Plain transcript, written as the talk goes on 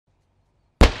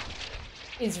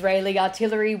Israeli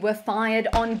artillery were fired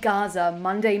on Gaza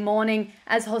Monday morning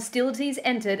as hostilities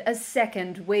entered a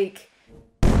second week.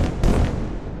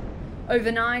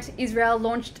 Overnight, Israel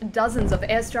launched dozens of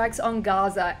airstrikes on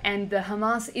Gaza and the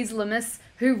Hamas Islamists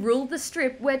who rule the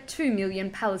strip where 2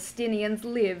 million Palestinians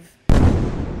live.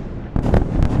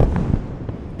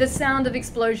 The sound of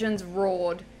explosions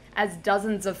roared as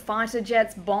dozens of fighter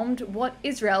jets bombed what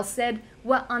Israel said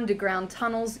were underground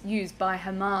tunnels used by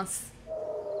Hamas.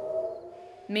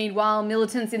 Meanwhile,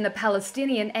 militants in the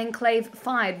Palestinian enclave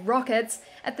fired rockets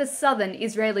at the southern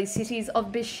Israeli cities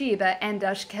of Beersheba and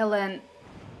Ashkelon.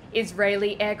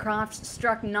 Israeli aircraft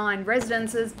struck 9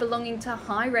 residences belonging to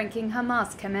high-ranking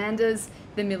Hamas commanders,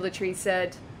 the military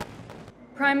said.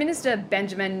 Prime Minister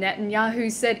Benjamin Netanyahu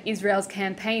said Israel's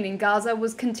campaign in Gaza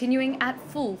was continuing at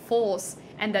full force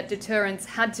and that deterrence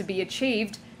had to be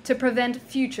achieved to prevent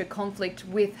future conflict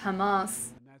with Hamas.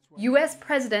 U.S.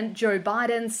 President Joe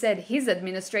Biden said his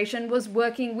administration was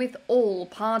working with all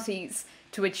parties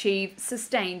to achieve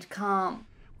sustained calm.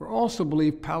 We also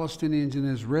believe Palestinians and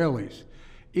Israelis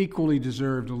equally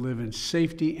deserve to live in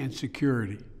safety and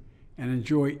security and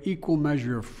enjoy equal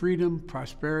measure of freedom,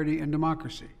 prosperity, and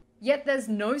democracy. Yet there's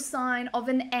no sign of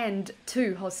an end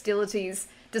to hostilities,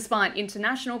 despite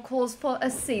international calls for a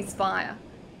ceasefire.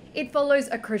 It follows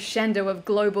a crescendo of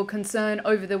global concern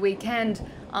over the weekend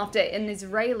after an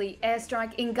Israeli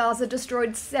airstrike in Gaza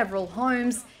destroyed several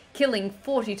homes, killing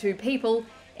 42 people,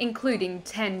 including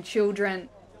 10 children.